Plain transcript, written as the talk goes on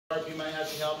You might have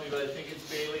to help me, but I think it's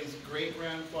Bailey's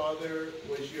great-grandfather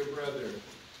was your brother.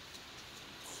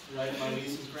 Right? My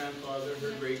niece's grandfather,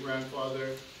 her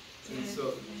great-grandfather. And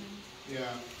so,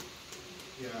 yeah,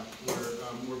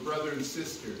 we're brother and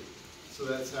sister. So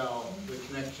that's how the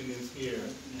connection is here.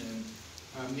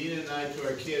 And Nina and I, to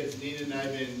our kids, Nina and I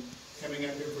have been coming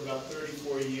up here for about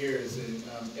 34 years. And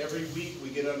every week we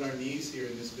get on our knees here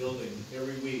in this building.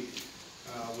 Every week.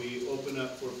 We open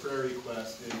up for prayer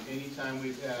requests, and anytime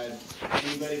we've had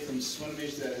anybody from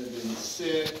Swinomish that has been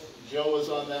sick, Joe was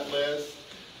on that list,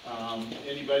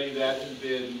 anybody that has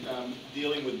been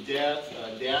dealing with death,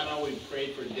 Dano, we've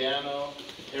prayed for Dano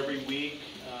every week.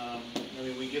 I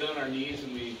mean, we get on our knees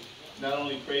and we not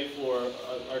only pray for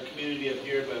our community up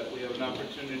here, but we have an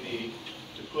opportunity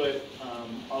to put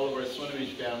all of our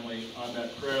Swinomish family on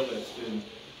that prayer list and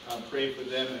pray for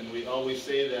them, and we always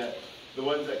say that the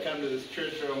ones that come to this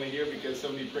church are only here because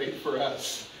somebody prayed for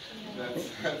us.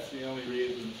 That's the only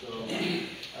reason. So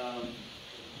I'm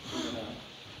gonna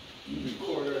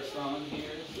record our song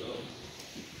here. So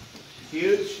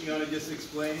huge. You want to just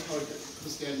explain? Oh,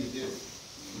 Stanley did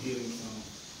healing song.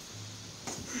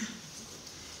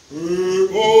 Oh,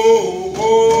 oh,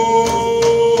 oh,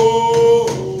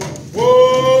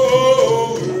 oh.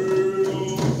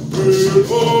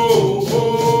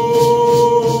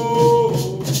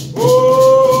 Oh,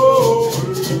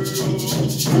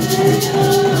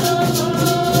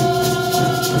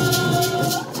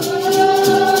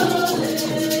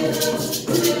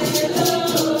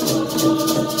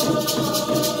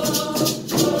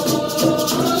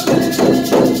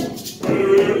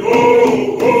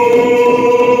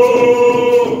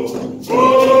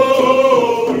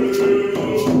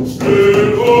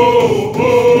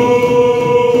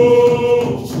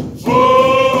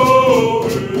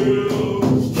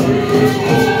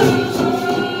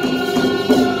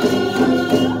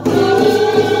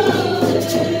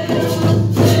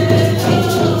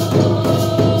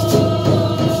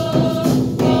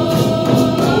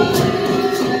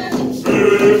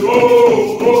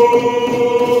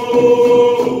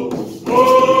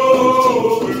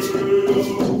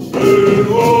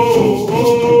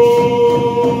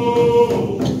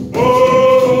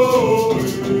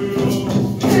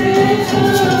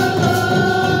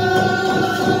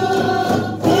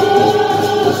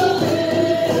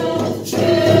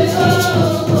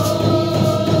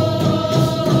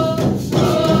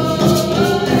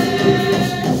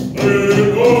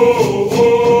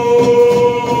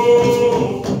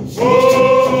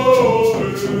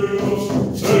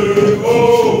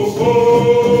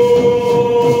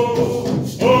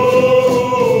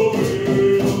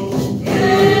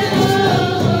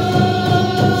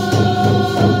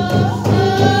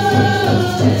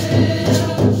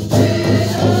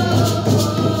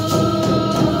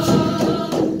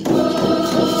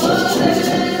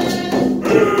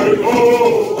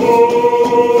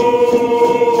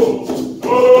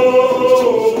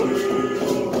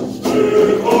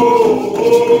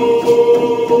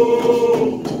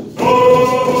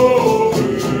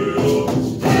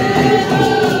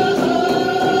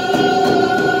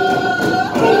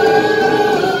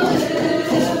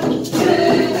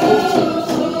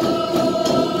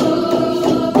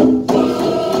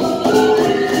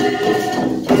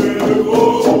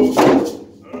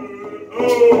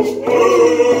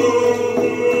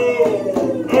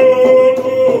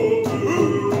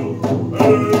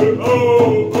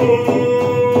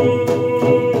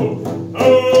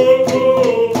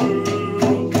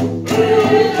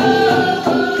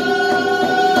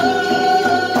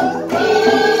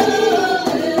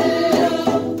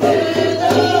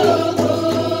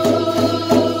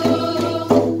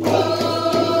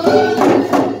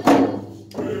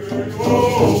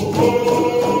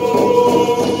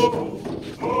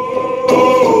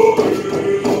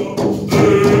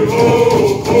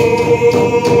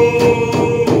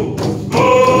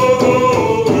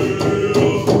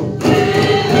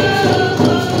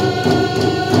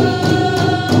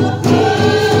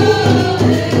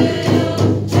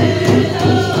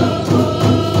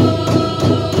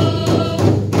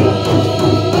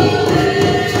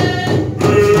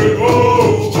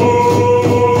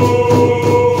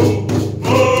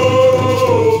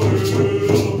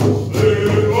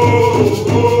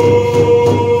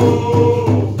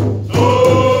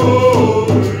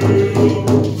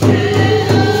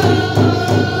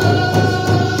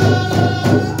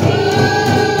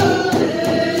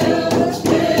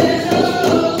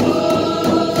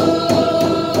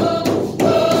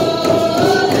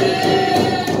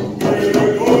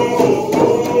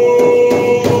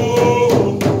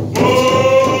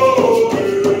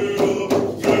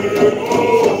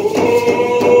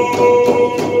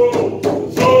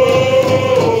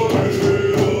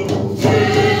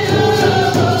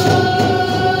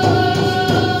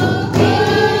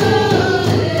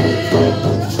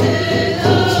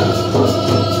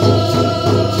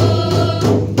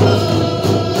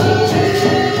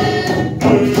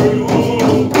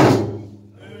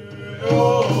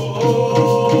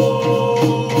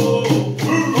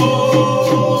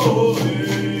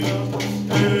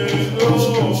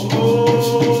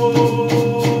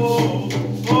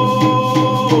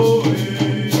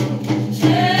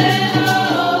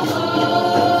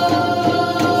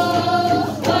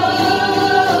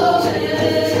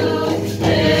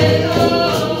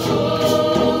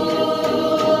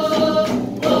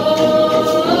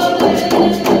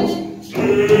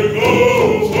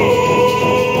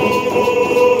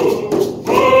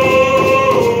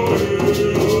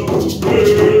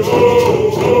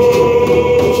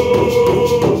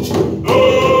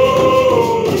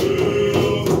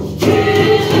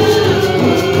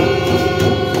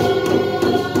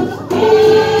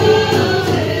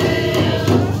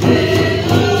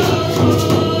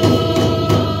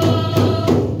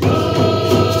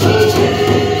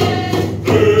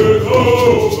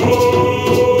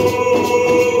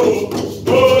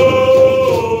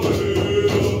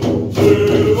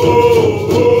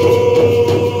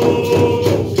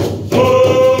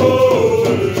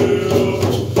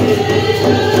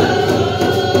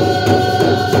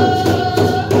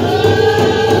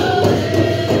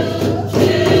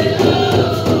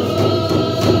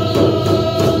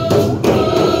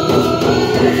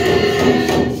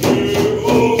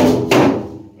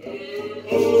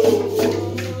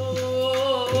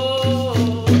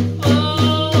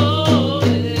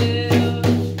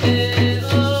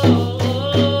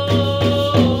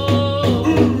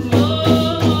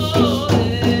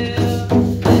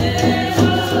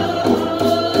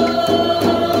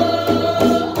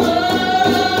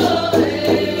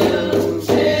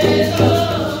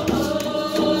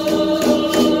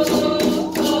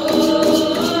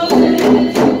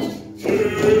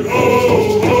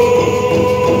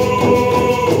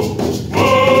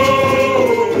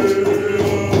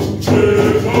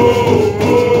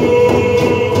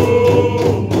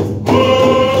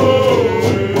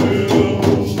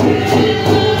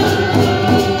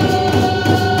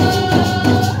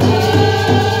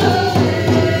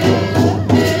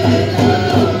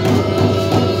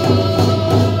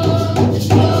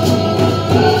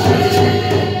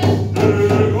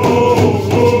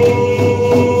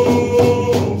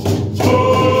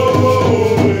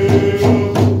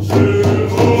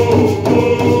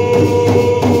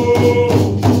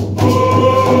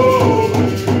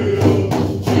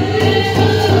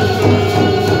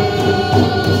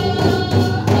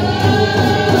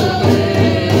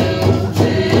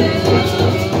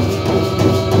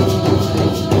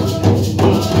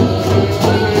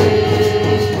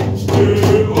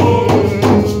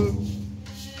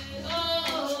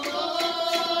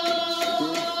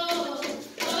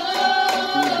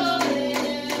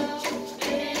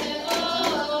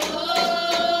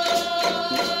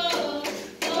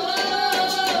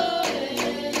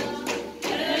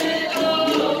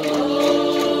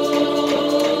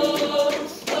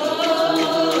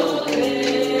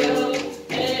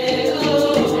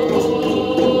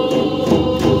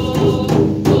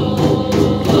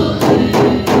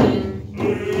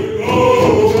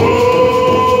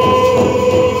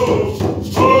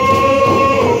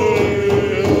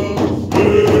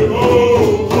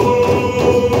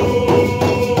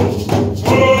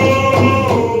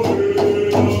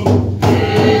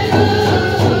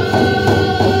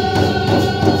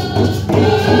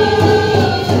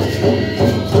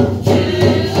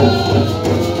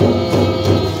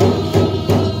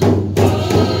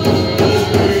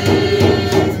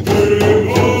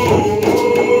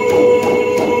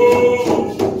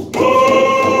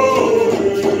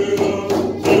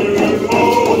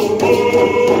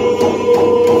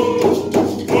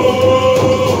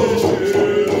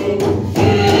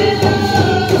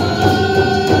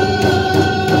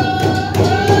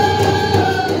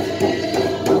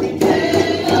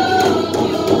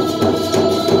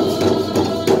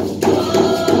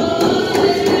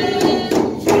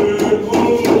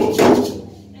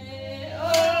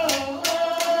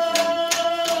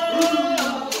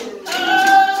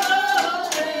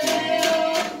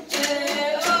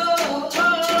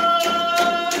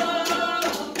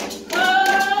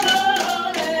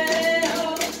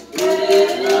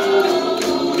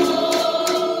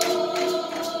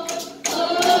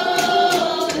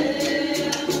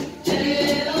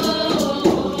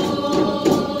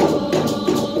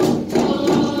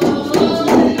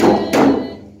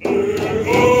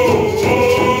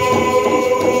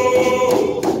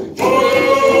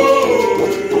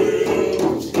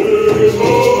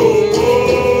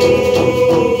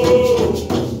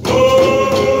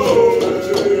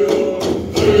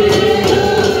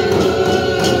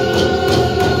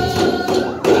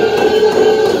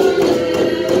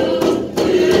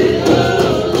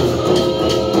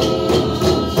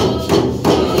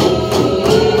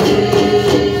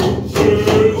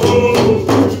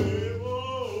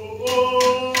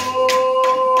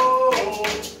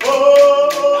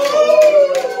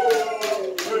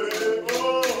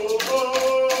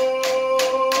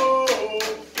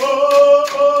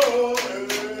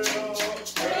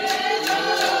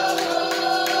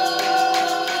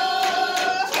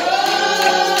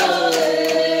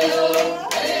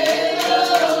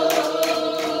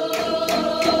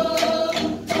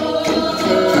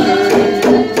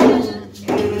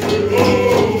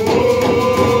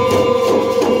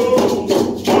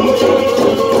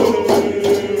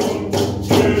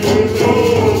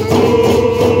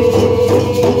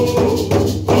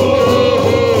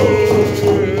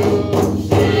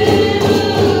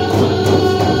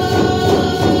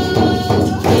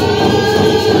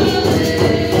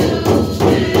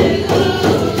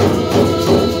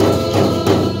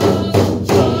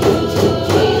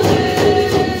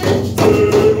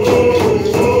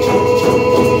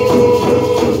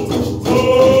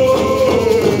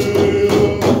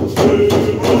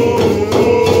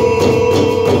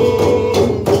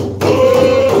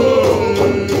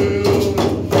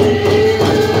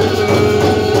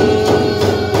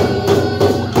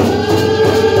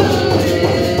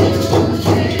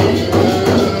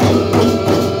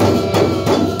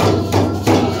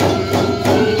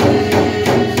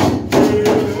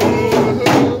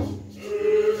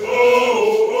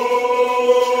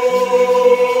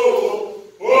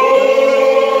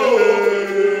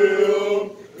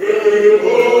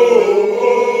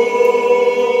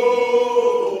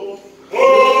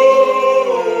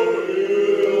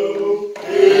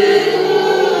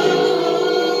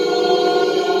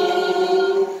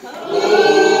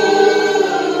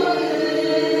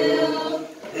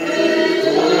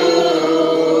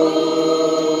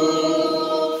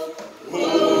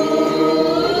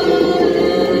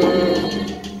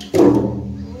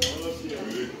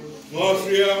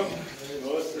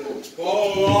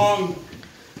 Follow along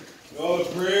with all the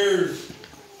prayers,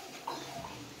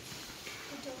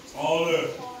 all the